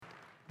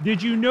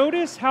Did you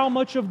notice how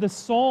much of the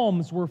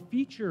Psalms were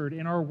featured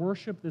in our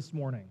worship this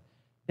morning?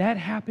 That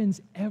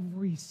happens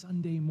every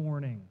Sunday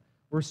morning.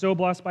 We're so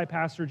blessed by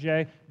Pastor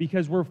Jay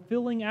because we're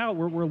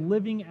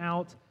living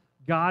out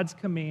God's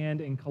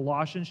command in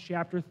Colossians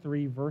chapter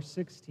 3, verse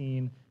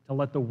 16, to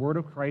let the word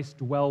of Christ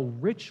dwell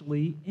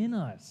richly in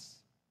us,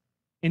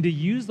 and to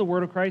use the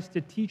word of Christ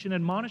to teach and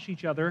admonish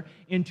each other,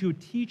 and to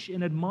teach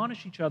and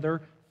admonish each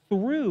other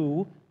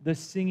through the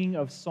singing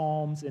of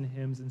psalms and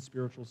hymns and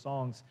spiritual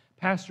songs.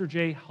 Pastor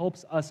Jay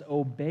helps us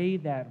obey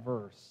that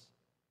verse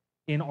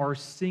in our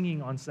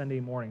singing on Sunday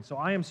morning. So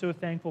I am so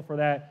thankful for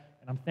that,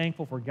 and I'm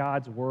thankful for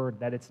God's word,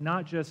 that it's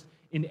not just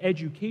an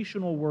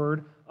educational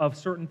word of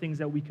certain things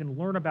that we can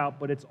learn about,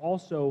 but it's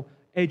also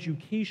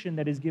education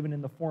that is given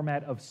in the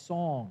format of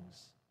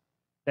songs.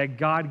 That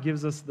God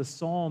gives us the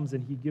Psalms,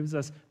 and He gives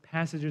us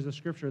passages of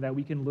Scripture that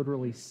we can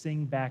literally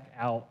sing back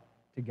out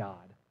to God.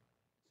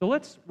 So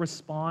let's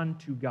respond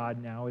to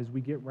God now as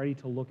we get ready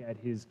to look at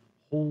His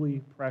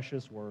holy,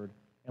 precious word.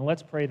 And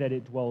let's pray that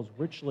it dwells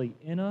richly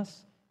in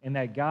us, and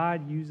that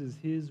God uses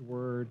His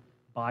word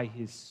by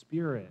His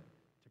Spirit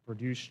to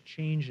produce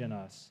change in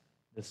us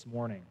this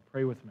morning.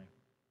 Pray with me.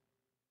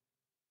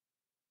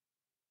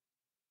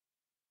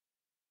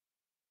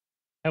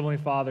 Heavenly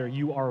Father,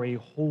 you are a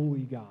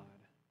holy God,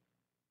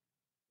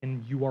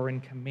 and you are in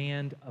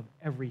command of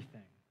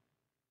everything.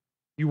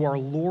 You are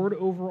Lord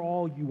over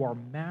all. You are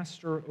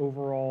master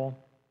over all.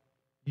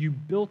 You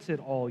built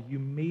it all. You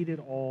made it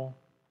all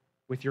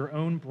with your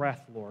own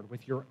breath, Lord,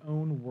 with your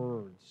own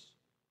words,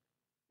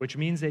 which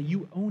means that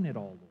you own it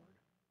all, Lord,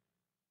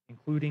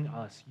 including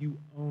us. You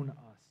own us,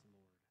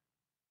 Lord.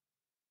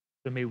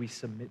 So may we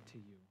submit to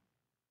you.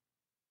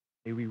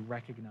 May we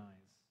recognize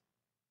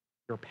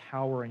your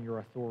power and your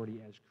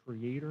authority as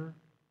creator,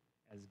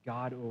 as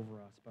God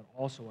over us, but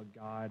also a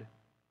God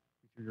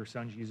who, through your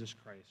Son, Jesus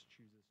Christ,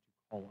 chooses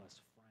to call us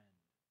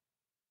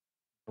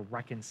friend, to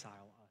reconcile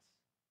us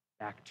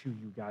back to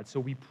you, God. So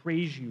we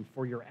praise you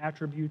for your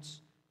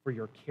attributes, for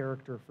your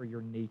character, for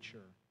your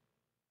nature.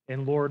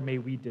 And Lord, may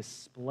we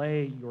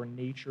display your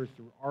nature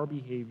through our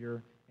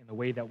behavior in the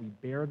way that we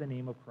bear the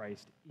name of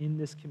Christ in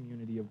this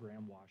community of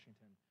Graham,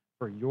 Washington,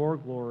 for your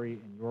glory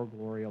and your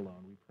glory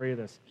alone. We pray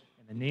this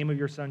in the name of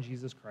your Son,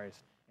 Jesus Christ,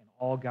 and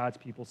all God's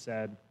people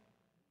said,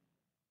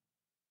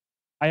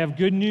 I have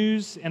good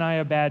news and I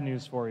have bad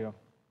news for you.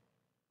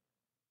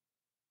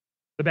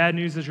 The bad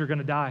news is you're going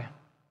to die.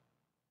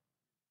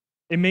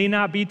 It may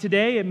not be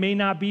today, it may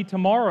not be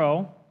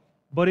tomorrow,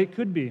 but it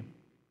could be.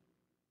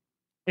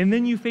 And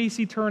then you face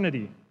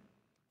eternity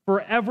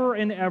forever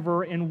and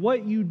ever, and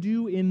what you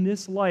do in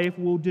this life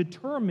will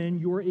determine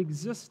your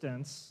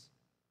existence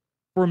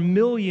for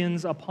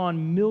millions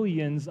upon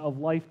millions of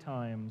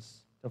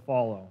lifetimes to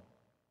follow.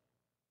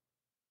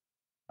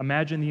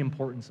 Imagine the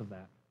importance of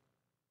that.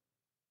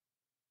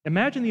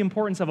 Imagine the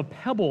importance of a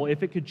pebble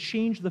if it could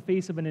change the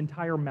face of an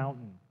entire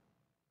mountain.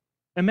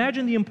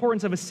 Imagine the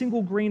importance of a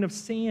single grain of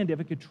sand if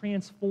it could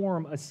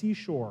transform a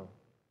seashore.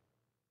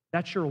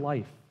 That's your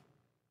life.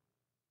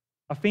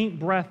 A faint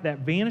breath that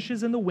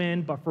vanishes in the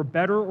wind, but for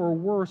better or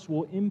worse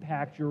will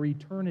impact your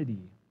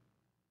eternity.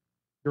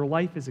 Your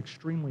life is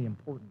extremely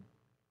important.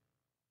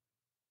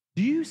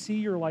 Do you see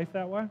your life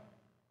that way?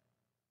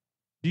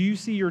 Do you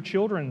see your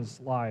children's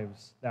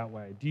lives that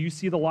way? Do you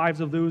see the lives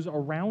of those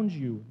around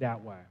you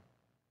that way?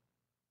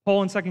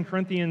 Paul in 2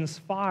 Corinthians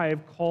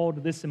 5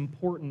 called this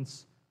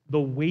importance the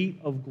weight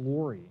of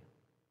glory.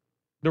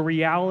 The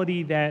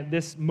reality that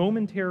this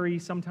momentary,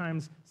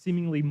 sometimes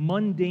seemingly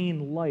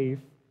mundane life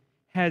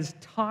has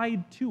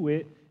tied to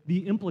it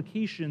the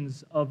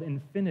implications of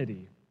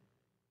infinity.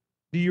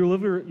 Do you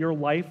live your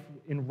life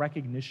in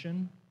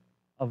recognition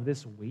of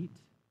this weight?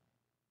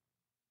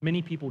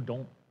 Many people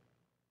don't.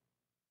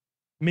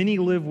 Many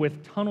live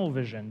with tunnel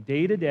vision,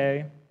 day to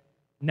day,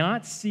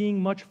 not seeing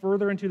much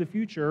further into the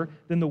future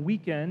than the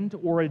weekend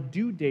or a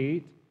due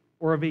date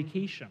or a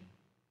vacation.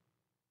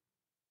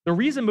 The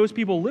reason most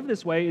people live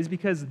this way is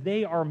because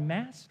they are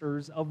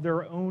masters of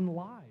their own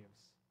lives.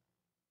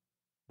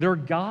 Their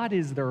God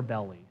is their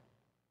belly,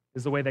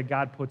 is the way that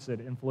God puts it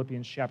in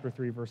Philippians chapter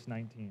 3, verse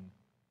 19.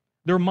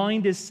 Their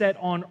mind is set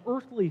on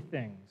earthly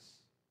things,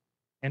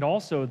 and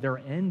also their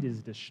end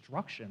is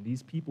destruction,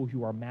 these people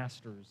who are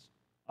masters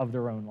of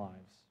their own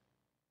lives.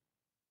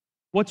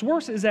 What's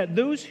worse is that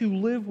those who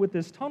live with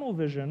this tunnel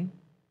vision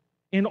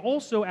and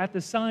also at the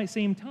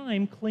same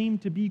time claim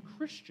to be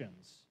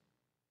Christians.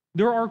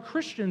 There are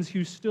Christians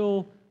who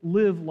still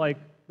live like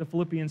the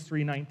Philippians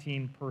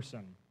 3:19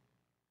 person.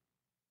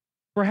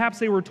 Perhaps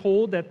they were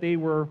told that they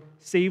were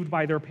saved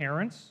by their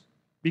parents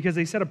because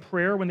they said a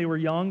prayer when they were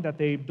young that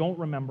they don't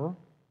remember.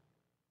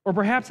 Or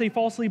perhaps they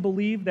falsely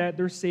believe that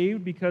they're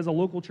saved because a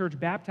local church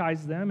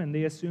baptized them and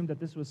they assumed that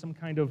this was some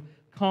kind of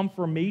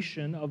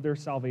confirmation of their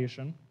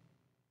salvation.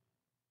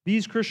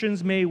 These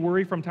Christians may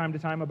worry from time to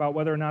time about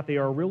whether or not they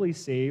are really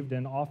saved,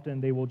 and often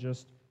they will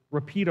just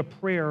repeat a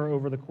prayer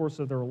over the course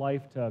of their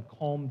life to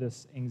calm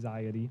this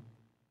anxiety.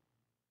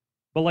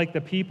 But like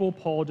the people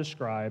Paul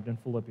described in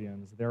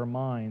Philippians, their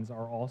minds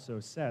are also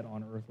set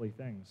on earthly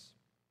things.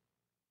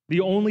 The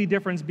only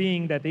difference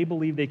being that they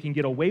believe they can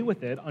get away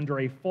with it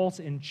under a false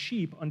and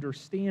cheap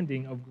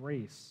understanding of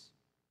grace.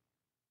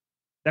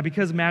 That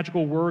because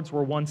magical words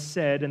were once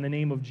said in the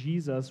name of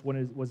Jesus when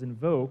it was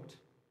invoked,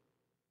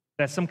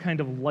 that some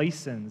kind of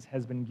license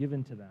has been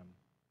given to them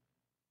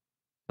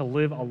to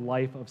live a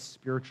life of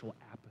spiritual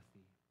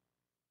apathy,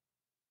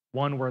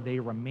 one where they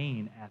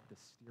remain at the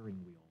steering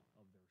wheel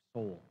of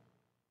their soul.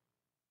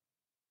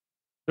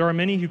 There are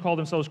many who call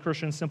themselves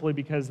Christians simply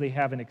because they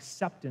have an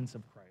acceptance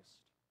of Christ.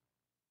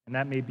 And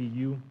that may be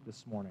you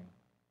this morning.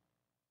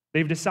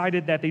 They've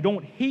decided that they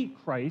don't hate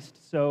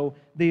Christ, so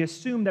they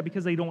assume that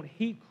because they don't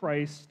hate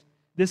Christ,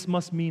 this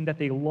must mean that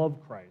they love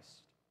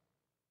Christ.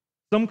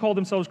 Some call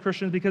themselves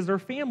Christians because their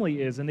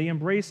family is, and they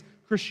embrace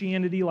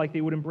Christianity like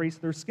they would embrace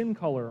their skin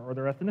color or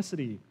their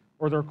ethnicity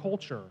or their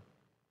culture.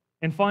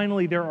 And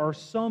finally, there are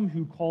some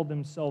who call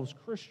themselves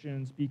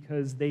Christians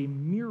because they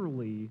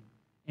merely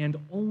and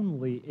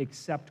only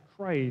accept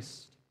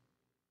Christ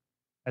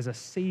as a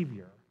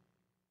Savior.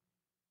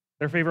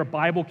 Their favorite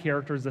Bible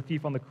character is the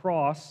thief on the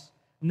cross,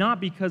 not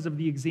because of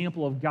the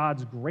example of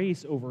God's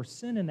grace over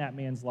sin in that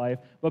man's life,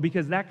 but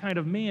because that kind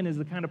of man is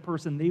the kind of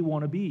person they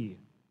want to be.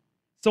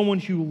 Someone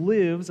who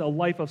lives a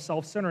life of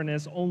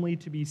self-centeredness only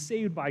to be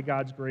saved by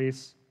God's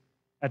grace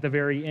at the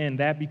very end.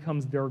 That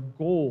becomes their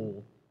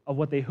goal of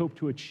what they hope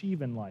to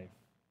achieve in life.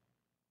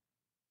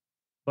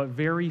 But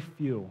very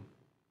few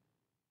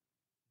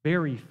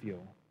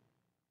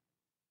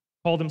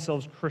call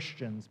themselves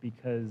Christians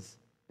because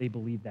they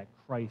believe that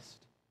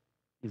Christ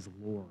is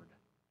Lord.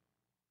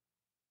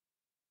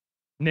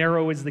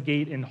 Narrow is the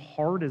gate and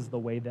hard is the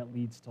way that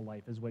leads to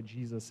life, is what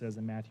Jesus says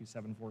in Matthew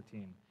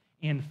 7:14.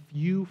 And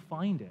few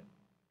find it,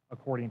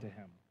 according to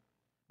him.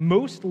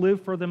 Most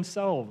live for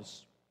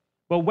themselves.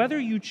 But whether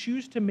you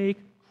choose to make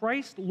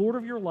Christ Lord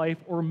of your life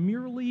or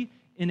merely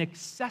an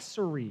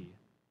accessory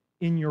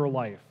in your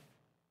life,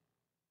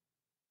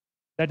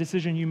 that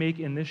decision you make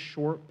in this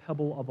short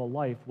pebble of a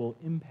life will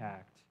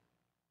impact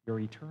your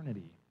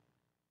eternity.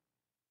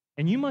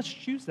 And you must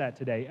choose that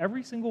today,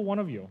 every single one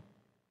of you.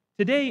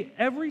 Today,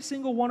 every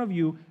single one of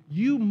you,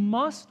 you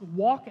must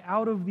walk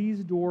out of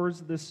these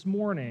doors this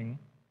morning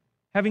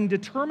having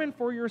determined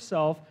for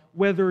yourself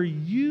whether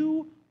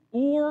you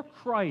or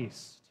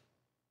Christ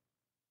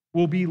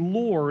will be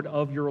Lord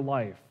of your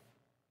life.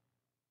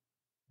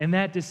 And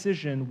that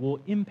decision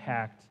will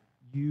impact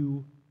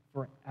you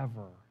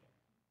forever.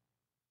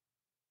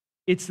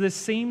 It's the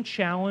same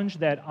challenge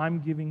that I'm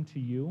giving to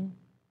you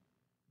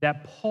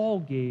that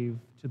Paul gave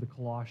to the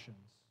Colossians.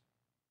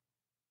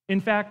 In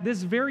fact,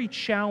 this very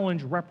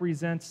challenge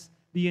represents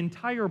the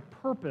entire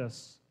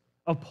purpose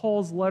of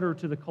Paul's letter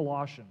to the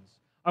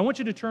Colossians. I want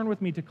you to turn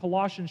with me to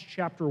Colossians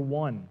chapter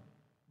 1,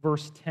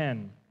 verse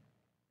 10.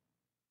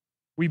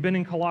 We've been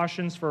in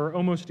Colossians for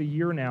almost a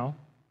year now,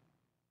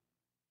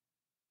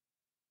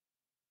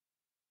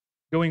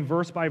 going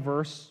verse by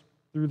verse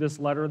through this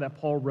letter that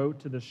Paul wrote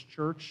to this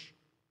church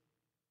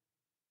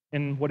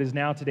in what is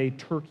now today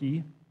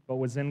Turkey, but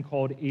was then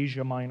called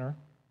Asia Minor.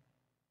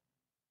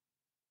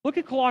 Look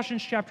at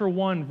Colossians chapter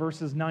 1,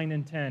 verses 9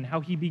 and 10,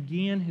 how he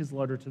began his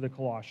letter to the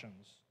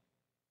Colossians.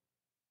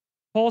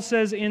 Paul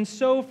says, "And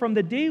so from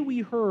the day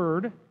we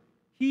heard,"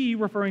 he,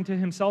 referring to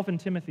himself and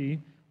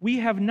Timothy, "we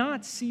have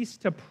not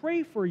ceased to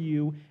pray for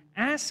you,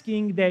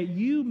 asking that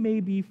you may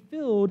be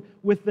filled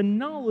with the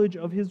knowledge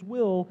of his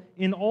will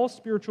in all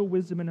spiritual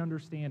wisdom and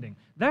understanding."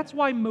 That's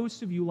why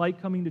most of you like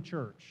coming to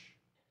church.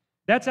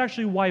 That's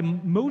actually why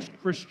most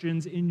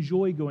Christians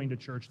enjoy going to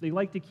church. They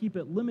like to keep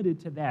it limited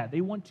to that. They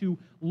want to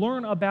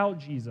learn about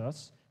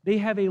Jesus. They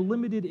have a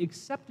limited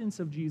acceptance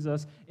of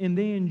Jesus, and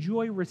they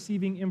enjoy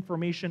receiving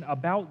information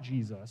about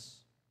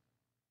Jesus.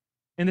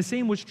 And the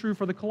same was true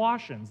for the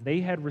Colossians.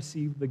 They had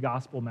received the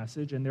gospel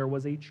message, and there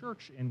was a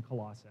church in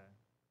Colossae.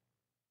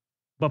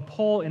 But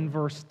Paul in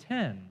verse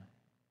 10,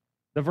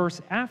 the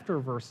verse after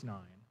verse 9,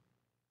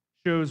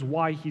 shows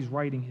why he's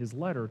writing his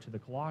letter to the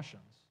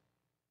Colossians.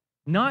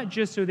 Not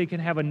just so they can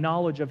have a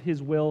knowledge of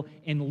his will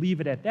and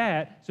leave it at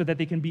that, so that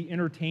they can be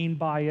entertained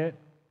by it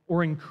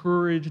or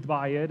encouraged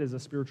by it, is a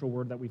spiritual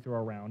word that we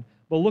throw around.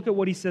 But look at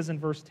what he says in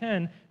verse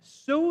 10,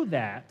 so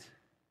that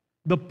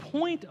the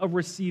point of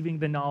receiving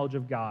the knowledge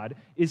of God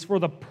is for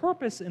the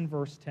purpose in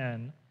verse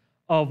 10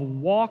 of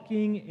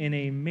walking in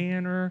a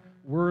manner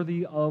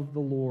worthy of the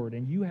Lord.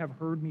 And you have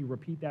heard me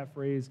repeat that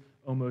phrase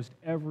almost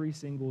every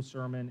single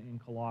sermon in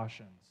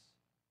Colossians.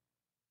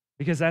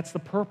 Because that's the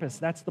purpose,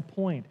 that's the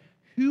point.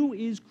 Who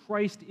is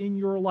Christ in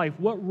your life?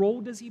 What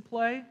role does he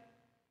play?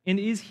 And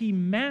is he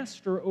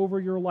master over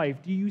your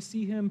life? Do you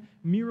see him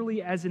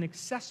merely as an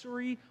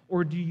accessory,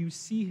 or do you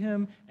see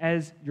him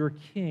as your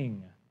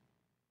king?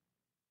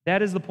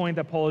 That is the point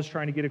that Paul is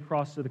trying to get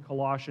across to the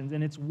Colossians,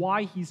 and it's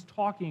why he's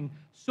talking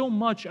so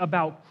much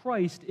about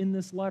Christ in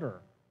this letter.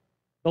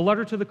 The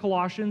letter to the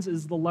Colossians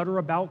is the letter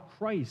about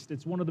Christ.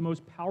 It's one of the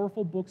most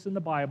powerful books in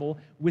the Bible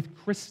with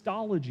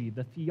Christology,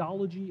 the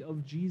theology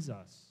of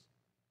Jesus.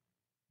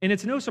 And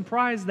it's no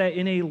surprise that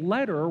in a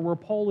letter where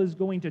Paul is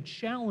going to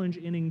challenge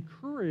and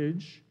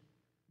encourage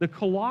the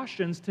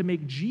Colossians to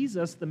make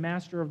Jesus the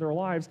master of their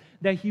lives,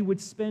 that he would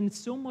spend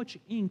so much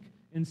ink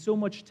and so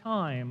much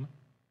time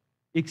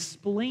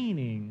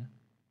explaining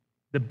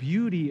the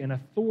beauty and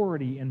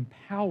authority and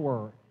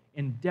power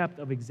and depth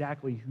of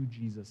exactly who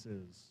Jesus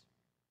is.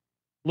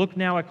 Look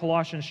now at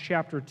Colossians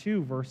chapter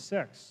 2, verse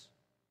 6.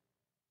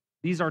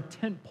 These are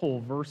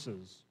tentpole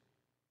verses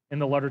in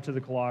the letter to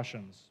the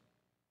Colossians,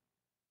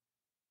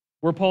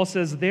 where Paul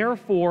says,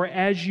 "Therefore,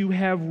 as you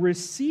have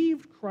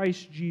received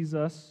Christ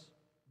Jesus,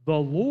 the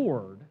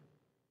Lord,"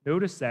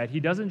 notice that. He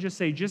doesn't just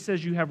say, just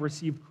as you have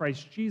received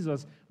Christ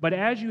Jesus, but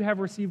as you have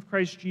received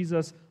Christ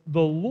Jesus,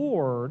 the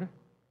Lord,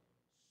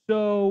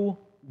 so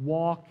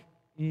walk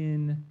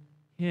in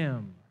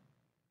him.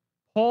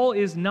 Paul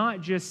is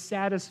not just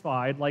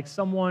satisfied like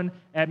someone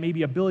at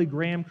maybe a Billy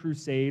Graham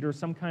crusade or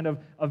some kind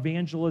of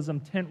evangelism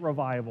tent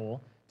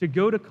revival to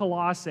go to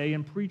Colossae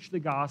and preach the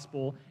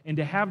gospel and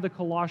to have the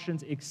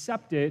Colossians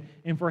accept it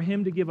and for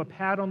him to give a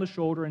pat on the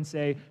shoulder and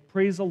say,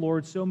 "Praise the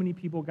Lord, so many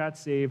people got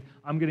saved,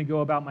 I'm going to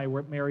go about my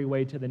merry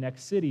way to the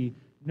next city."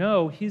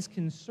 No, his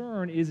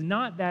concern is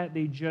not that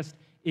they just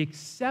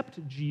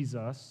accept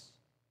Jesus,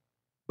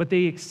 but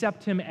they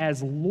accept him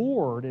as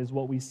Lord, is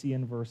what we see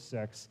in verse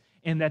 6,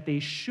 and that they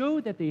show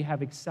that they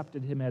have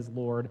accepted him as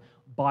Lord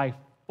by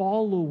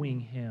following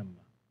him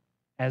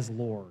as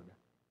Lord,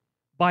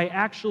 by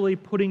actually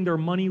putting their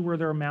money where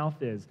their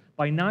mouth is,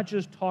 by not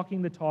just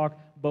talking the talk,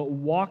 but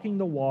walking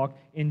the walk,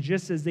 and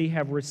just as they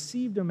have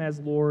received him as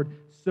Lord,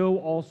 so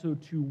also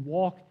to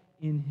walk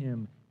in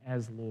him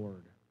as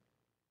Lord.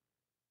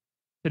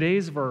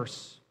 Today's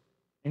verse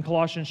in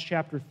Colossians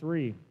chapter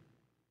 3,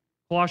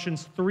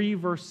 Colossians 3,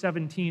 verse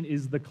 17,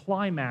 is the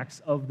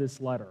climax of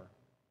this letter.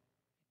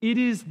 It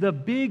is the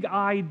big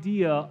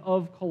idea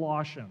of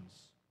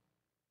Colossians.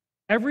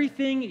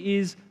 Everything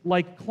is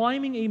like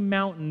climbing a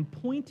mountain,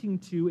 pointing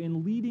to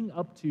and leading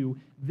up to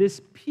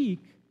this peak,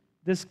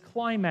 this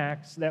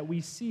climax that we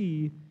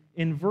see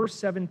in verse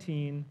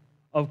 17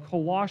 of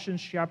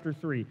Colossians chapter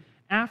 3.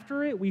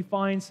 After it, we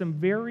find some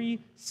very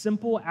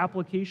simple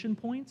application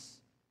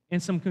points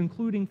and some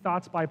concluding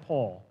thoughts by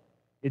Paul.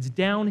 It's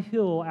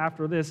downhill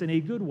after this in a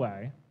good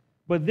way,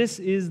 but this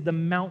is the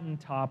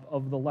mountaintop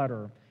of the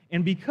letter.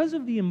 And because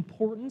of the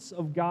importance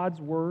of God's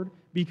word,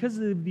 because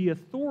of the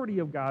authority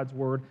of God's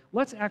word,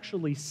 let's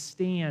actually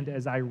stand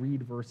as I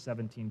read verse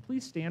 17.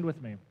 Please stand with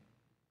me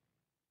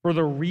for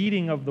the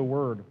reading of the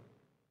word.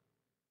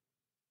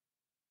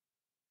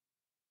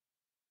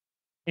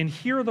 And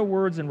hear the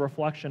words and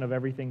reflection of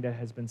everything that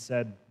has been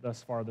said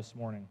thus far this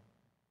morning.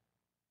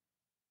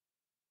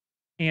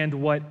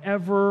 "And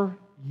whatever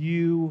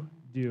you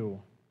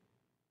do,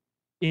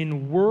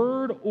 in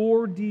word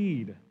or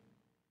deed,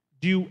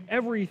 do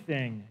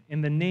everything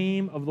in the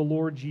name of the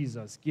Lord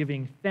Jesus,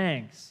 giving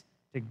thanks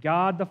to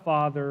God the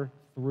Father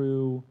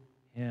through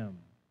him."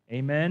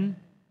 Amen?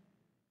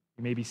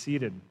 You may be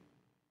seated.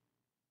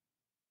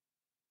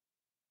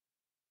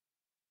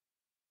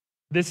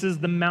 This is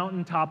the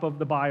mountaintop of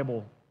the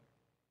Bible.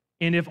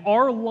 And if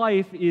our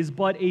life is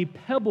but a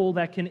pebble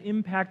that can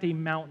impact a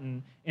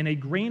mountain and a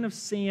grain of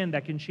sand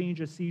that can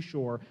change a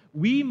seashore,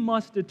 we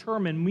must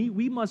determine,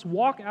 we must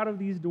walk out of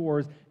these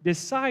doors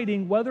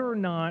deciding whether or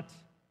not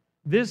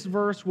this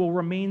verse will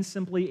remain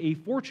simply a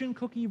fortune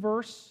cookie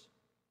verse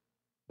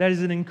that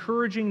is an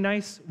encouraging,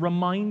 nice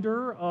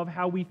reminder of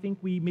how we think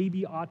we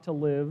maybe ought to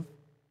live,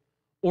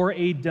 or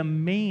a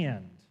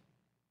demand,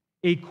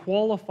 a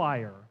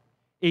qualifier,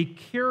 a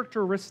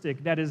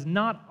characteristic that is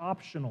not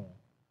optional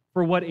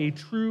for what a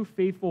true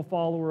faithful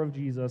follower of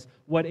Jesus,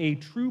 what a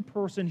true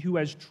person who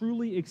has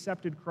truly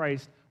accepted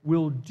Christ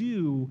will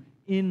do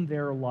in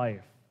their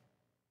life.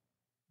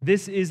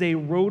 This is a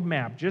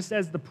roadmap. Just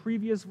as the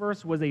previous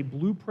verse was a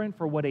blueprint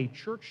for what a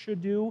church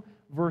should do,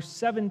 verse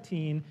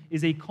 17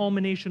 is a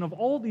culmination of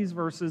all these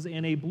verses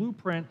and a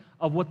blueprint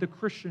of what the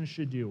Christian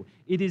should do.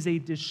 It is a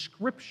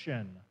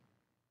description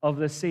of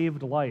the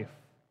saved life.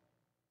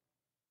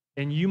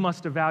 And you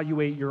must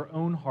evaluate your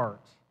own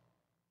heart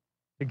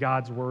to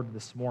God's word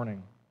this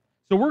morning.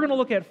 So we're going to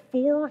look at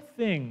 4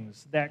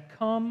 things that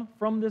come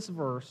from this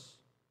verse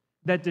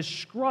that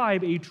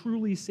describe a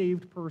truly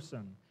saved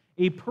person.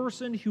 A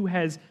person who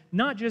has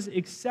not just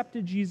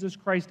accepted Jesus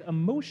Christ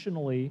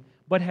emotionally,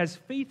 but has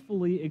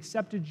faithfully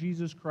accepted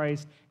Jesus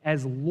Christ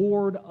as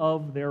Lord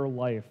of their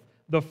life.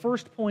 The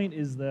first point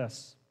is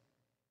this: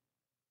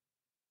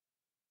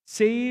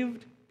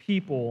 saved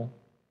people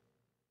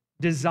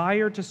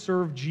desire to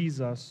serve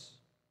Jesus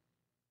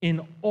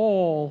in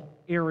all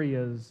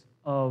areas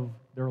of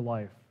their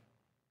life.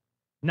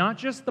 Not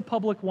just the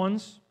public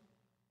ones,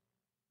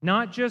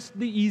 not just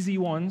the easy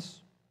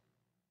ones,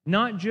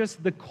 not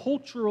just the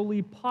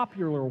culturally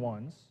popular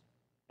ones,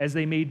 as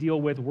they may deal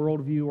with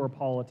worldview or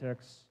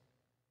politics,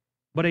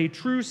 but a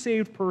true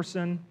saved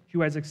person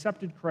who has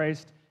accepted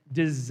Christ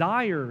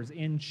desires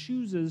and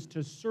chooses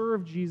to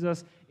serve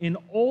Jesus in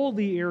all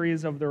the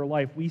areas of their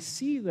life. We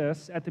see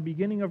this at the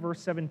beginning of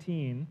verse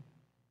 17,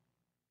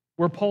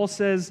 where Paul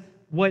says,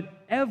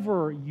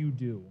 "Whatever you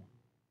do."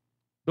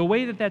 The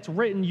way that that's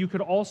written, you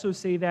could also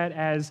say that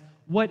as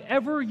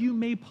whatever you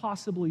may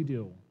possibly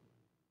do,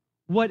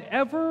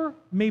 whatever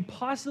may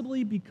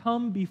possibly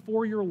become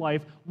before your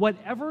life,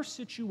 whatever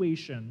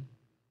situation,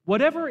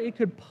 whatever it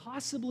could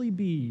possibly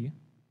be,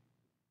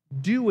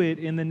 do it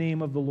in the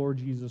name of the Lord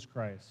Jesus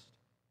Christ.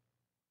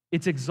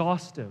 It's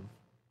exhaustive.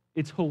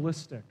 It's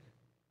holistic.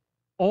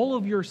 All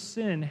of your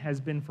sin has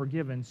been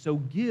forgiven, so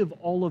give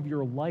all of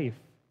your life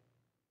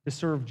to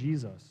serve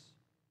Jesus.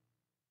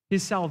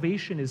 His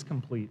salvation is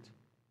complete,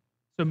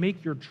 so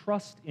make your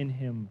trust in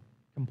him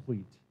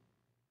complete.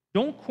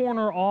 Don't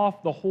corner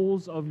off the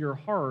holes of your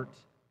heart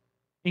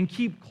and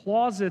keep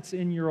closets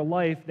in your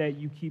life that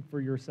you keep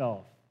for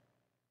yourself.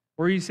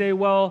 Or you say,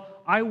 well,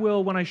 I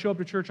will, when I show up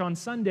to church on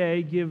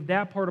Sunday, give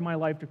that part of my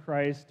life to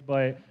Christ,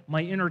 but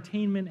my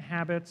entertainment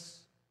habits,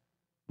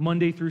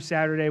 Monday through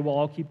Saturday, well,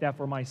 I'll keep that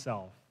for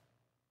myself.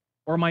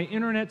 Or my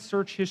internet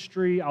search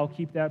history, I'll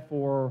keep that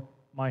for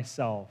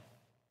myself.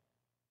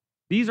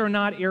 These are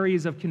not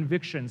areas of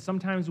conviction.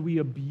 Sometimes we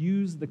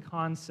abuse the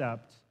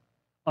concept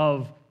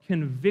of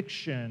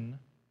conviction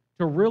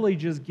to really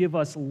just give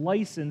us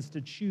license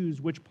to choose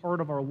which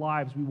part of our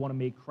lives we want to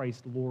make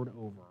Christ Lord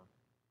over.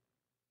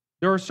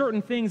 There are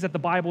certain things that the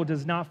Bible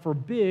does not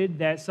forbid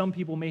that some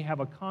people may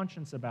have a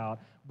conscience about,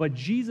 but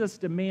Jesus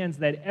demands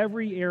that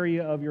every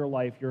area of your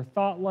life, your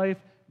thought life,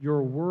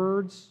 your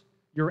words,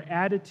 your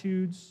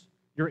attitudes,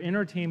 your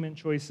entertainment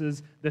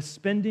choices, the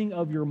spending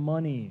of your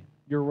money,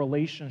 your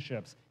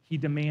relationships, he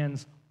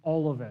demands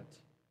all of it.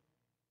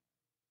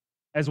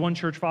 As one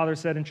church father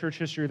said in church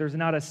history, there's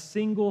not a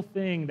single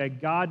thing that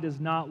God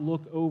does not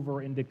look over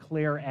and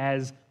declare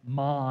as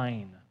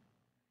mine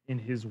in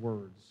his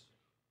words.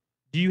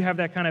 Do you have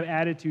that kind of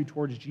attitude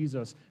towards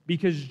Jesus?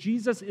 Because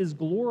Jesus is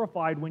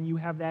glorified when you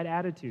have that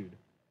attitude.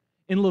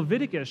 In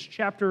Leviticus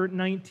chapter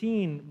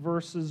 19,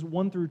 verses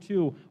 1 through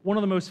 2, one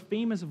of the most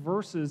famous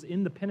verses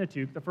in the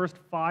Pentateuch, the first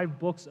 5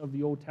 books of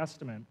the Old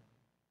Testament,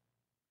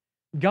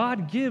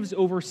 God gives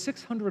over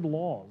 600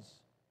 laws,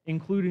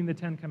 including the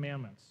 10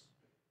 Commandments.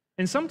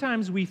 And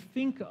sometimes we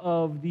think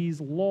of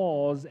these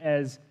laws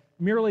as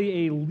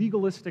merely a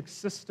legalistic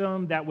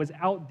system that was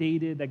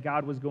outdated, that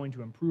God was going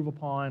to improve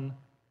upon,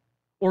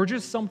 or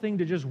just something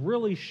to just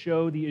really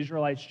show the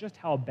Israelites just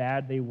how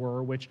bad they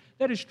were, which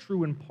that is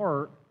true in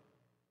part.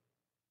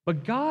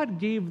 But God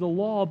gave the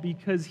law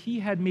because he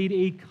had made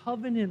a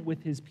covenant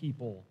with his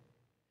people.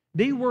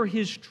 They were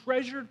his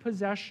treasured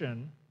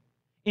possession,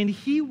 and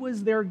he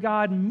was their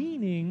God,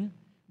 meaning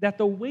that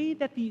the way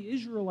that the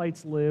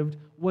Israelites lived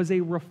was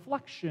a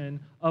reflection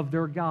of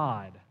their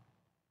God.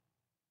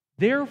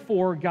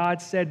 Therefore,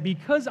 God said,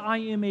 because I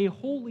am a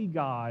holy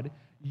God,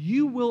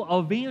 you will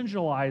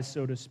evangelize,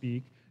 so to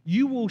speak.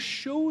 You will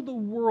show the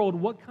world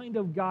what kind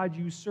of God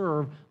you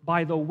serve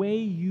by the way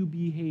you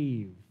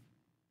behave.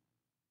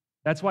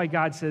 That's why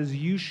God says,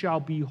 you shall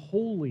be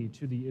holy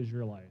to the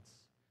Israelites.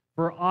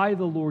 For I,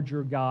 the Lord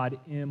your God,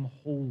 am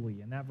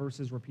holy. And that verse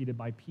is repeated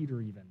by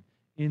Peter even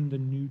in the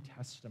New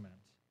Testament.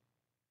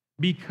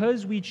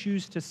 Because we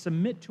choose to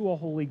submit to a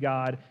holy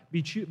God,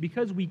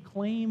 because we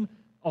claim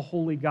a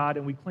holy God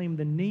and we claim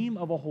the name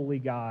of a holy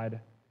God,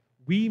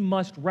 we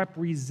must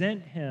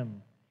represent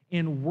him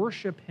and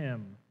worship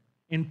him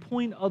and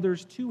point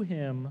others to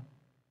him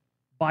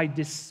by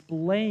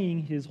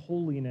displaying his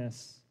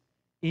holiness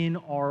in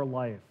our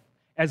life.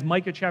 As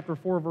Micah chapter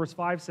 4, verse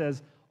 5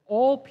 says,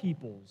 all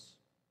peoples,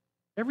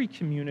 every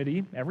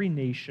community, every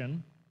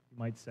nation, you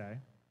might say,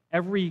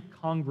 every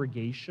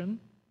congregation,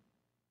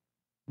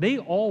 they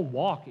all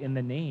walk in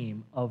the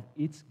name of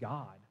its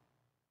God.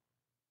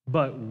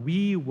 But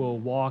we will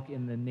walk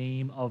in the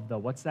name of the,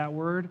 what's that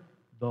word?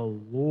 The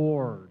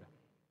Lord,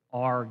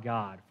 our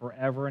God,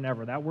 forever and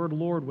ever. That word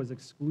Lord was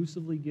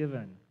exclusively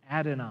given,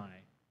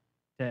 Adonai,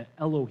 to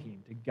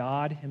Elohim, to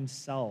God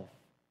himself.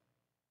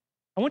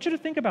 I want you to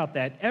think about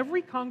that.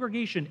 Every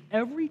congregation,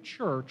 every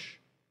church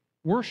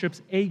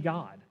worships a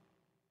God.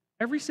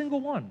 Every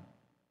single one.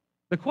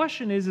 The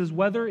question is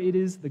whether it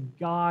is the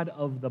God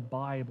of the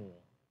Bible.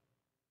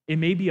 It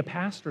may be a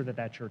pastor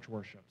that church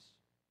worships.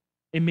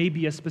 It may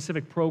be a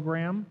specific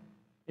program.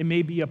 It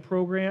may be a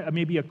program. It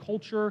may be a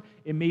culture.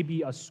 It may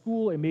be a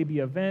school. It may be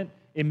an event.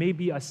 It may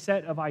be a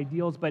set of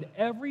ideals. But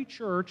every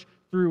church,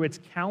 through its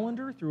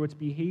calendar, through its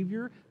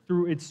behavior,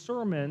 through its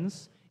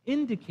sermons,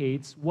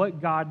 indicates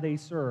what God they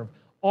serve.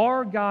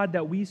 Our God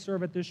that we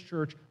serve at this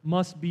church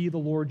must be the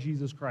Lord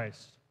Jesus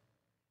Christ.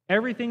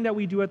 Everything that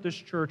we do at this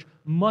church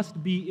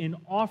must be in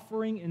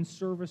offering and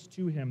service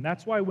to him.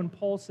 That's why when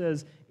Paul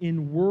says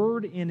in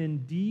word and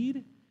in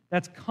deed,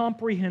 that's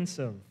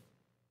comprehensive.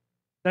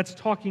 That's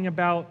talking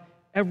about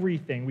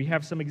everything. We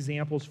have some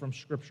examples from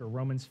Scripture.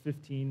 Romans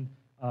 15,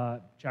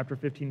 chapter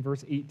 15,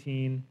 verse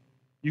 18.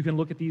 You can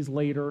look at these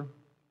later.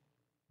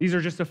 These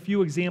are just a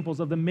few examples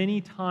of the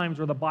many times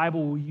where the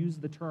Bible will use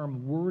the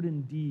term word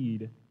and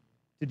deed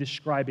to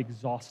describe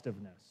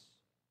exhaustiveness.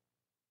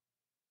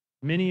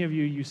 Many of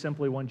you, you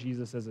simply want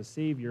Jesus as a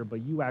Savior,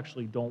 but you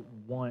actually don't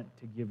want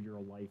to give your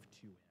life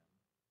to him.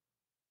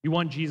 You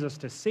want Jesus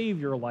to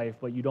save your life,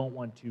 but you don't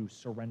want to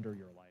surrender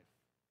your life.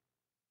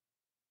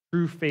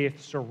 True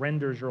faith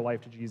surrenders your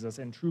life to Jesus,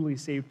 and truly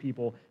saved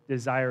people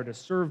desire to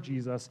serve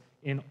Jesus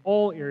in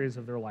all areas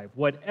of their life,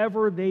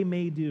 whatever they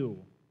may do,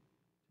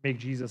 make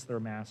Jesus their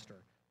master.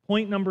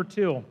 Point number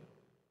 2.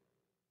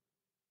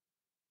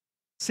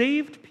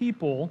 Saved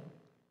people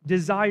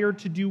desire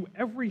to do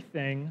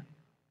everything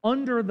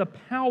under the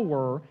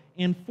power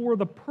and for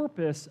the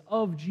purpose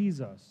of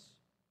Jesus.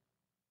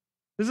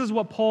 This is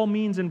what Paul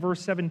means in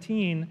verse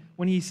 17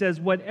 when he says,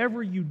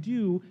 whatever you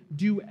do,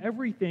 do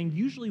everything.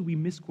 Usually we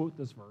misquote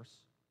this verse.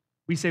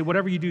 We say,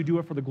 whatever you do, do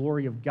it for the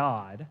glory of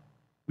God.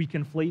 We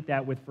conflate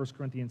that with 1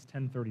 Corinthians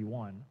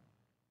 10:31.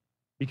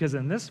 Because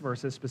in this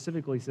verse, it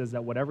specifically says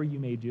that whatever you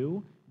may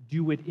do,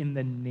 do it in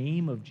the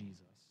name of Jesus.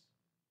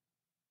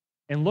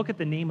 And look at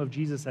the name of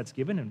Jesus that's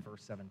given in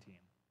verse 17.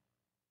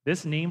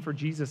 This name for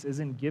Jesus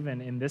isn't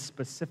given in this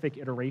specific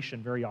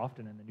iteration very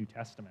often in the New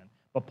Testament,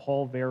 but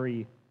Paul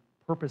very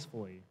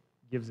purposefully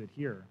gives it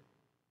here.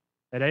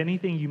 That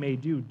anything you may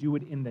do, do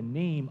it in the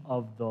name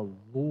of the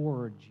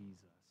Lord Jesus.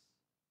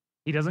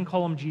 He doesn't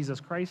call him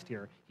Jesus Christ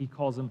here. He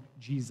calls him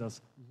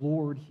Jesus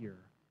Lord here.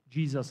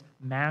 Jesus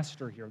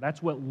Master here.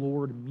 That's what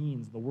Lord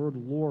means. The word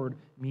Lord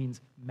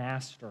means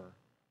master,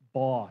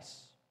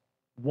 boss,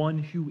 one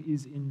who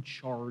is in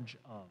charge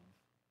of.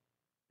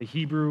 The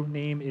Hebrew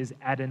name is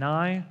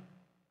Adonai.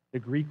 The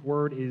Greek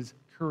word is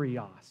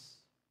kurios,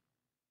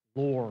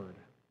 Lord.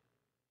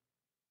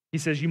 He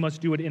says you must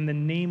do it in the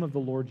name of the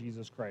Lord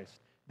Jesus Christ.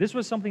 This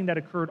was something that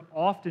occurred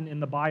often in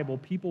the Bible.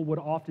 People would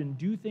often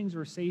do things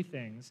or say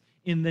things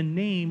in the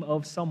name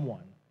of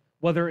someone,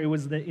 whether it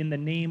was in the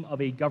name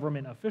of a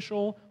government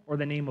official or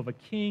the name of a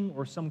king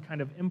or some kind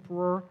of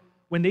emperor.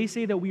 When they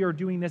say that we are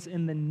doing this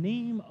in the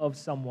name of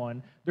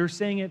someone, they're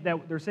saying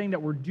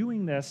that we're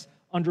doing this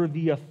under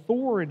the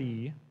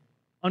authority,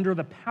 under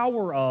the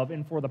power of,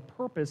 and for the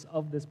purpose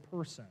of this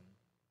person.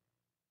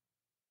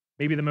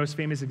 Maybe the most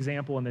famous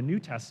example in the New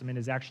Testament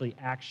is actually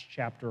Acts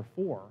chapter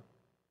 4.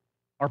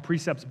 Our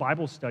Precepts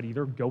Bible study,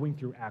 they're going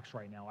through Acts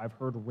right now. I've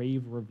heard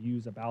rave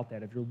reviews about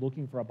that. If you're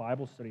looking for a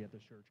Bible study at the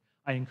church,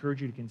 I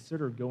encourage you to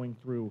consider going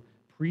through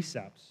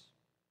Precepts.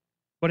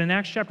 But in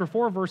Acts chapter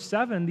 4, verse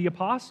 7, the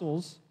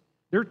apostles,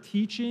 they're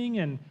teaching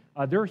and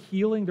they're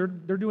healing,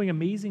 they're doing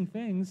amazing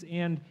things,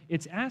 and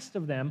it's asked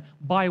of them,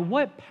 by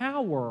what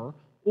power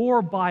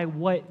or by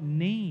what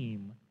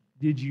name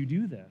did you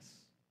do this?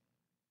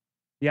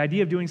 The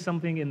idea of doing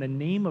something in the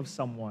name of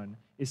someone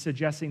is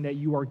suggesting that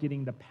you are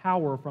getting the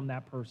power from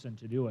that person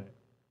to do it.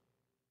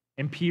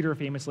 And Peter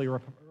famously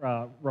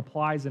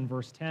replies in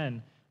verse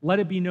 10, let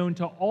it be known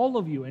to all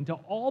of you and to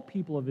all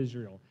people of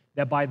Israel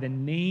that by the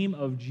name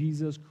of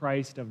Jesus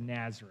Christ of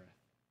Nazareth,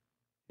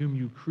 whom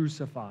you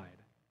crucified,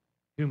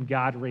 whom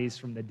God raised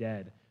from the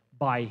dead,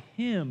 by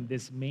him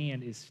this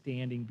man is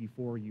standing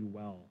before you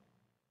well.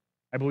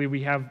 I believe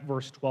we have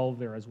verse 12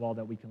 there as well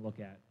that we can look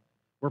at,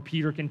 where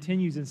Peter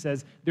continues and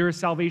says, there is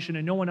salvation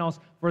in no one else,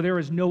 for there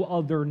is no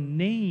other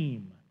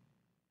name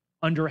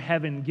under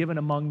heaven given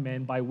among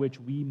men by which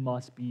we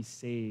must be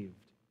saved.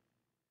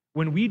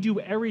 When we do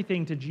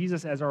everything to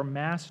Jesus as our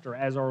master,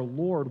 as our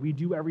Lord, we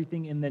do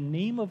everything in the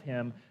name of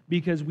him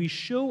because we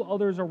show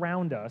others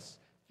around us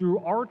through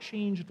our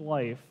changed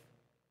life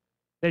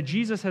that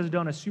Jesus has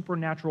done a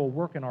supernatural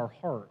work in our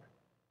heart.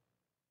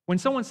 When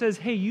someone says,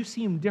 hey, you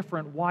seem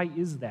different, why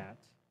is that?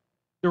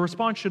 The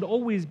response should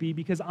always be,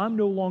 because I'm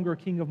no longer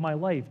king of my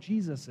life,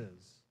 Jesus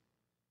is.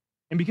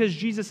 And because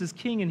Jesus is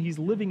king and he's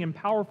living and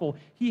powerful,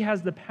 he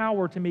has the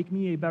power to make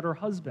me a better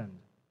husband,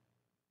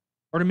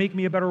 or to make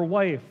me a better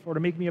wife, or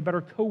to make me a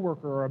better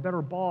coworker, or a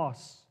better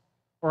boss,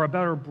 or a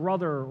better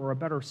brother, or a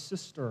better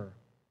sister.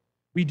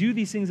 We do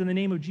these things in the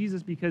name of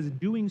Jesus because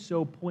doing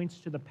so points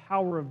to the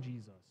power of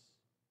Jesus.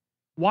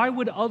 Why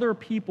would other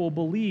people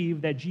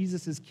believe that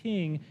Jesus is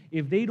king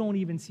if they don't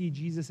even see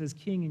Jesus as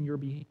king in your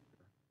behavior?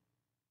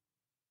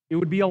 It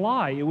would be a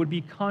lie. It would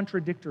be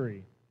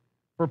contradictory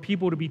for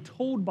people to be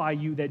told by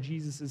you that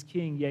Jesus is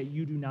king, yet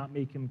you do not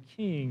make him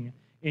king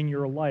in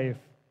your life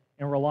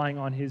and relying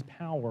on his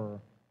power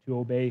to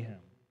obey him.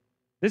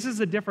 This is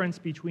the difference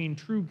between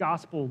true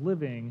gospel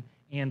living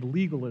and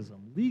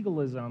legalism.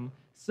 Legalism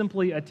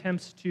simply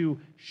attempts to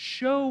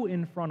show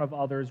in front of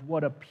others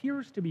what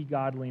appears to be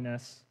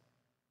godliness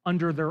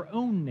under their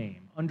own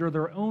name, under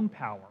their own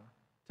power,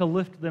 to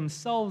lift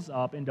themselves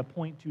up and to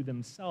point to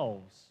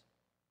themselves.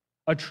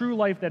 A true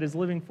life that is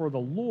living for the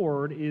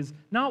Lord is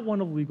not one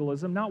of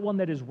legalism, not one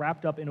that is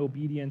wrapped up in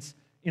obedience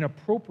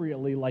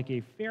inappropriately like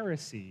a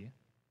Pharisee,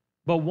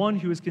 but one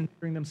who is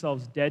considering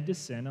themselves dead to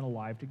sin and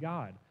alive to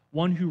God.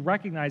 One who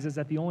recognizes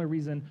that the only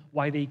reason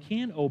why they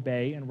can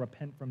obey and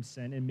repent from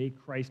sin and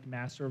make Christ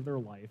master of their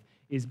life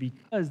is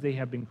because they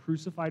have been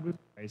crucified with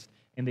Christ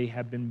and they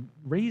have been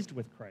raised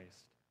with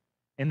Christ,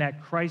 and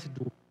that Christ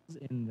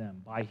dwells in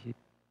them by his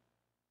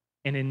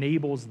and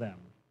enables them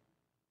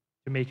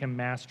to make him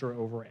master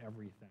over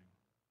everything.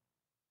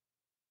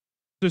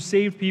 So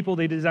saved people,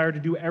 they desire to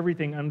do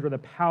everything under the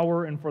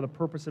power and for the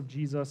purpose of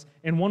Jesus.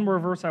 And one more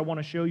verse I want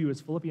to show you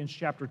is Philippians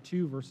chapter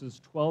 2, verses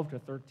 12 to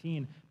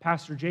 13.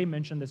 Pastor Jay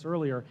mentioned this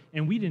earlier,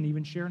 and we didn't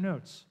even share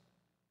notes.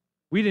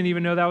 We didn't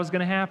even know that was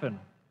going to happen.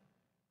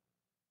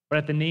 But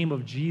at the name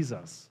of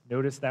Jesus,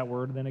 notice that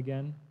word then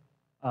again.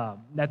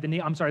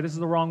 This is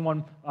the wrong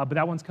one, but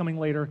that one's coming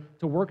later.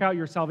 To work out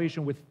your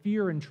salvation with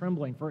fear and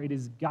trembling, for it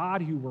is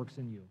God who works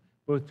in you,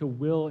 both to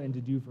will and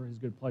to do for his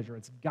good pleasure.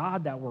 It's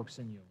God that works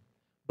in you.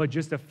 But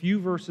just a few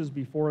verses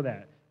before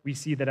that, we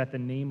see that at the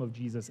name of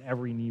Jesus,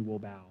 every knee will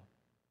bow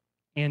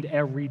and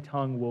every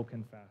tongue will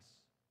confess.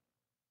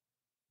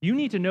 You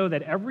need to know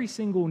that every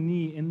single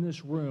knee in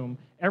this room,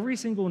 every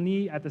single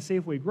knee at the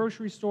Safeway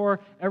grocery store,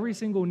 every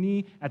single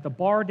knee at the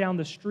bar down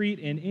the street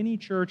in any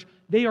church,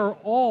 they are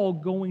all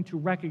going to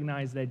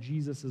recognize that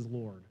Jesus is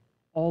Lord.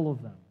 All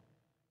of them.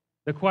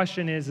 The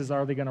question is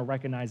are they going to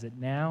recognize it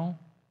now?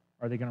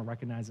 Or are they going to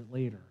recognize it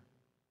later?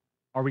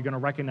 Are we going to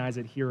recognize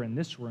it here in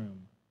this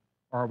room?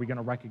 Or are we going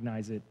to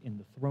recognize it in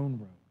the throne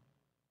room?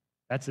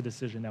 That's a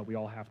decision that we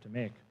all have to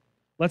make.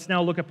 Let's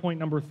now look at point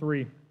number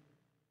 3.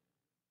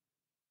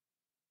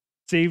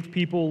 Saved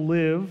people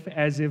live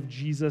as if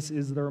Jesus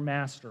is their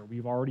master.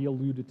 We've already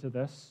alluded to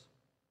this.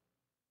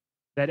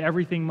 That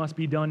everything must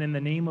be done in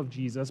the name of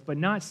Jesus, but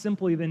not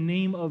simply the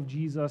name of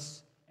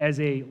Jesus as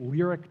a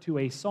lyric to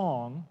a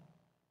song,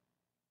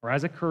 or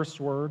as a curse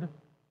word,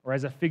 or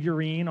as a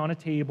figurine on a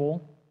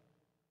table,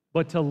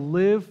 but to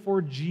live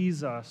for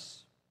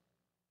Jesus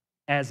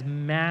as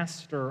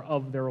master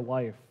of their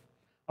life.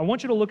 I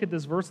want you to look at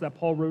this verse that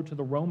Paul wrote to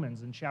the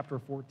Romans in chapter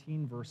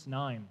 14, verse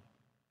 9.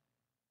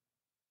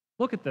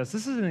 Look at this.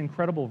 This is an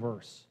incredible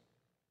verse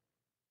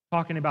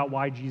talking about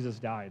why Jesus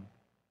died.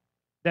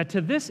 That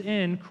to this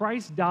end,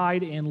 Christ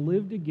died and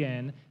lived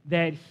again,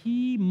 that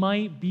he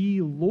might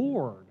be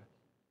Lord,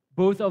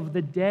 both of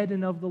the dead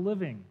and of the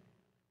living.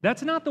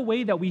 That's not the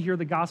way that we hear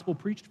the gospel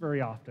preached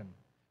very often.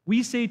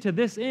 We say to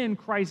this end,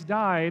 Christ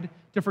died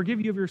to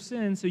forgive you of your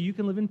sins so you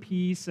can live in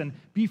peace and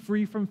be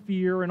free from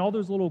fear and all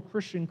those little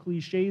Christian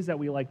cliches that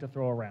we like to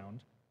throw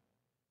around.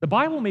 The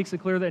Bible makes it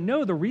clear that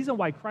no, the reason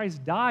why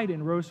Christ died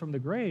and rose from the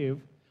grave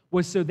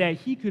was so that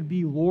he could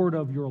be Lord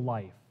of your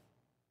life.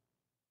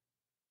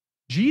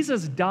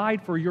 Jesus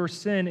died for your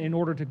sin in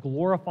order to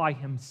glorify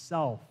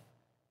himself,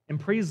 and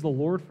praise the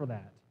Lord for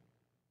that.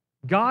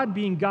 God,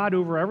 being God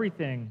over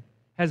everything,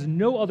 has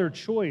no other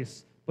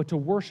choice but to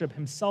worship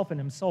himself and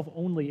himself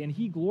only, and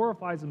he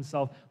glorifies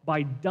himself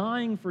by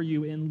dying for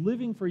you and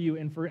living for you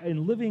and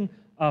living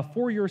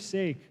for your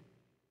sake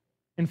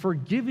and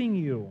forgiving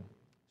you,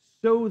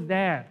 so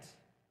that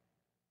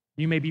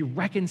you may be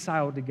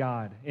reconciled to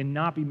God and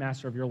not be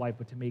master of your life,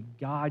 but to make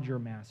God your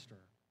master.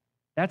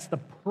 That's the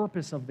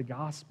purpose of the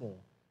gospel,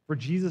 for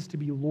Jesus to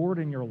be Lord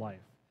in your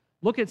life.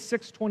 Look at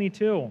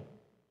 6:22.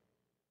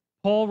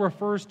 Paul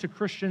refers to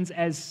Christians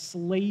as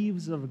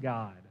slaves of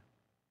God,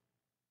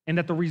 and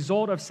that the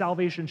result of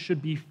salvation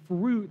should be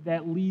fruit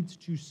that leads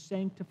to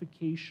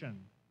sanctification.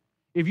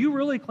 If you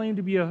really claim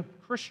to be a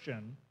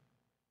Christian,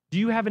 do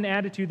you have an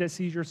attitude that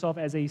sees yourself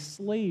as a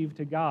slave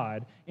to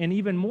God? And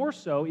even more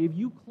so, if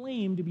you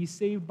claim to be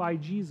saved by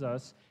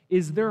Jesus,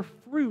 is there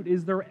fruit,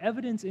 is there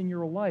evidence in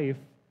your life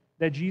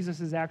that Jesus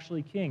is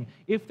actually king?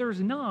 If there's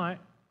not,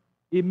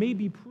 it may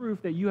be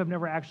proof that you have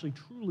never actually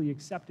truly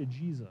accepted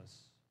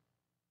Jesus,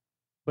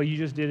 but you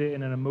just did it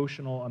in an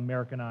emotional,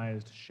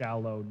 Americanized,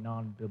 shallow,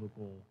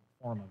 non-biblical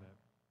form of it.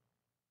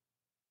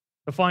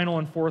 The final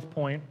and fourth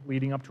point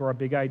leading up to our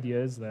big idea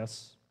is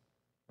this.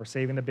 We're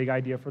saving the big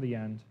idea for the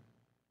end.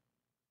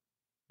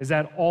 Is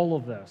that all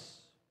of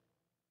this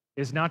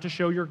is not to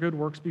show your good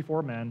works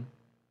before men.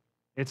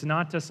 It's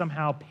not to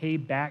somehow pay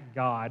back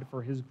God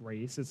for his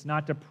grace. It's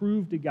not to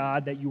prove to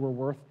God that you were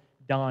worth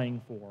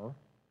dying for.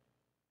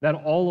 That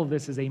all of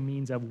this is a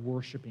means of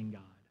worshiping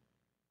God.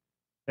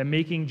 That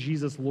making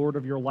Jesus Lord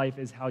of your life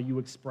is how you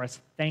express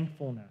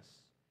thankfulness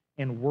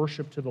and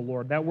worship to the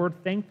Lord. That word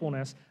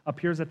thankfulness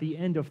appears at the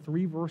end of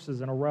 3 verses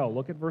in a row.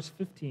 Look at verse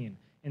 15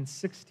 and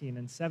 16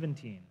 and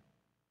 17.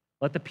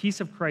 Let the peace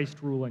of Christ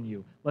rule in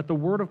you. Let the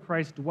word of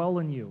Christ dwell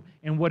in you.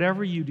 And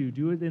whatever you do,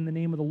 do it in the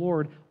name of the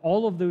Lord.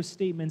 All of those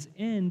statements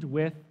end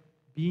with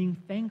being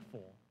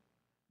thankful.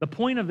 The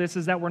point of this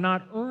is that we're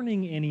not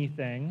earning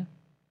anything,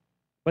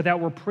 but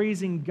that we're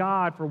praising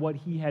God for what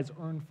he has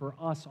earned for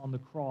us on the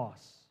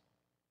cross.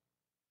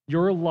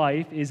 Your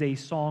life is a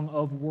song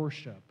of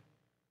worship.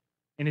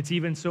 And it's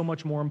even so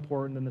much more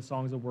important than the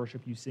songs of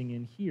worship you sing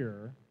in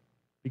here,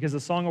 because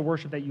the song of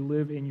worship that you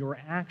live in your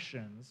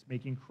actions,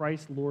 making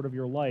Christ Lord of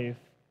your life,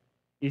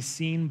 is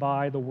seen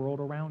by the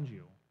world around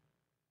you.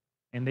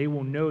 And they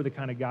will know the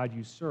kind of God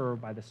you serve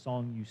by the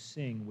song you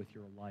sing with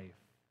your life.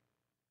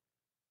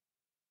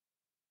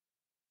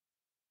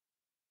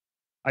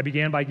 I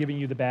began by giving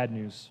you the bad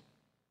news.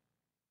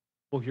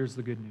 Well, here's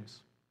the good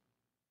news.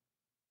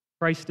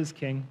 Christ is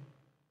King.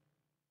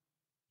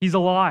 He's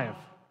alive.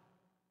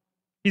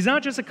 He's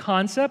not just a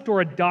concept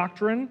or a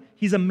doctrine.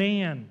 He's a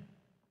man.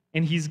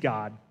 And he's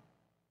God.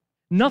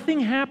 Nothing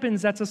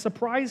happens that's a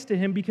surprise to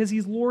him because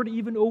he's Lord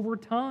even over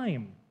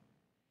time.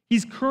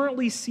 He's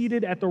currently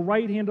seated at the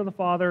right hand of the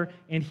Father,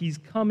 and he's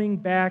coming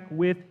back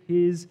with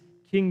his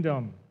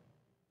kingdom.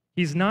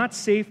 He's not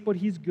safe, but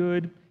he's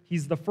good.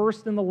 He's the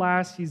first and the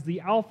last. He's the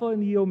Alpha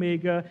and the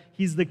Omega.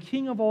 He's the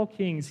King of all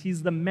kings.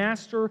 He's the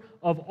master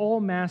of all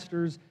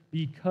masters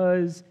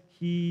because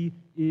he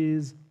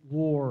is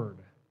Lord.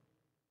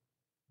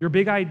 Your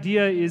big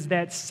idea is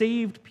that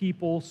saved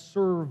people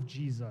serve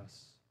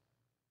Jesus.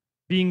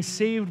 Being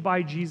saved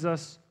by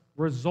Jesus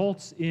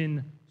results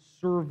in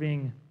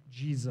serving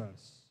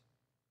Jesus.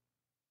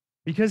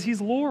 Because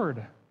he's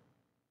Lord.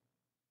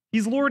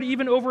 He's Lord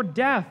even over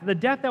death. The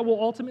death that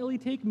will ultimately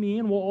take me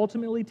and will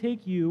ultimately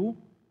take you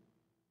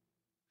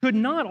could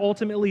not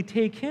ultimately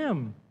take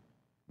him.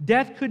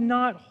 Death could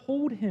not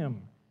hold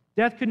him.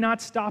 Death could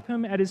not stop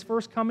him at his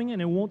first coming,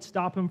 and it won't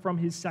stop him from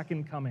his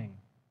second coming.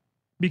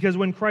 Because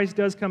when Christ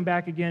does come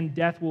back again,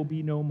 death will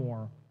be no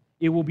more.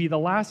 It will be the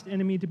last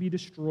enemy to be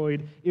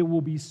destroyed. It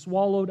will be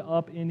swallowed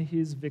up in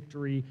his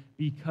victory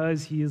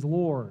because he is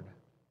Lord.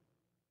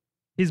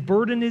 His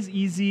burden is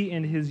easy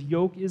and his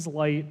yoke is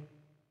light.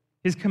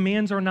 His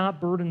commands are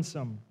not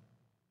burdensome.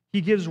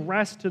 He gives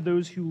rest to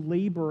those who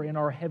labor and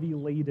are heavy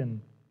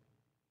laden.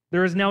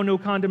 There is now no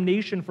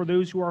condemnation for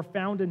those who are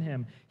found in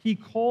him. He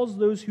calls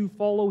those who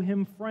follow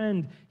him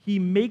friend. He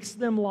makes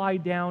them lie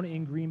down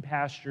in green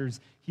pastures.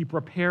 He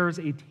prepares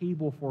a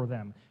table for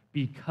them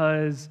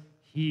because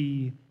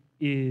he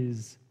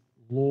is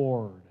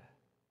Lord.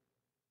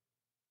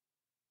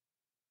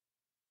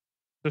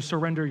 So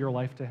surrender your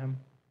life to him.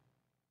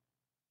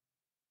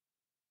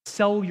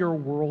 Sell your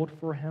world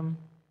for him.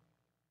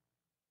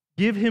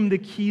 Give him the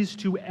keys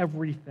to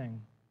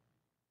everything.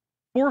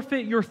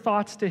 Forfeit your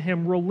thoughts to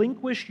him.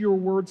 Relinquish your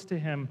words to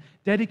him.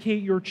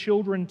 Dedicate your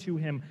children to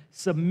him.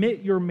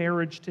 Submit your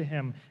marriage to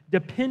him.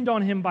 Depend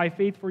on him by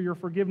faith for your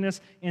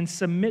forgiveness and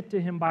submit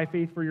to him by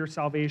faith for your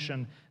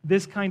salvation.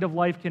 This kind of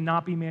life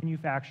cannot be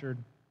manufactured.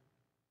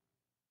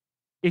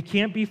 It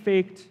can't be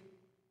faked.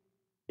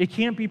 It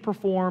can't be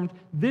performed.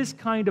 This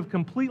kind of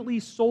completely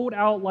sold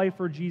out life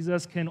for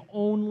Jesus can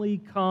only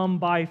come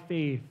by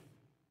faith.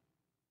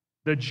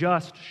 The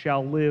just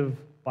shall live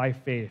by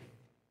faith.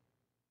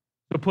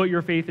 So put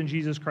your faith in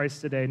Jesus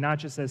Christ today, not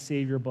just as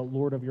Savior, but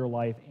Lord of your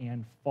life,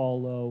 and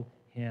follow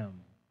him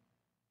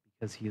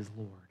because he is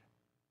Lord.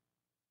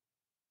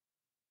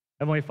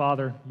 Heavenly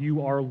Father,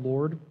 you are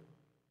Lord.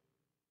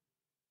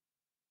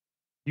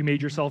 You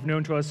made yourself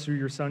known to us through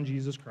your Son,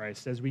 Jesus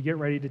Christ. As we get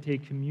ready to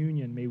take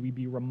communion, may we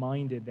be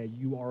reminded that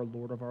you are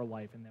Lord of our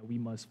life and that we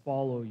must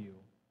follow you.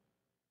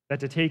 That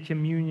to take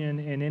communion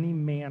in any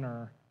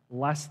manner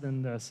less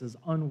than this is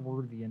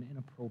unworthy and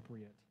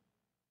inappropriate.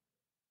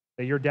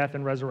 That your death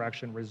and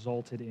resurrection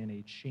resulted in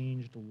a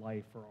changed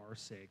life for our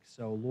sake.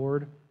 So,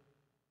 Lord,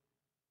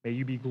 may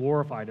you be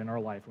glorified in our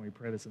life, and we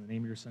pray this in the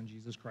name of your Son,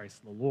 Jesus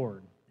Christ, the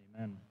Lord.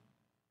 Amen.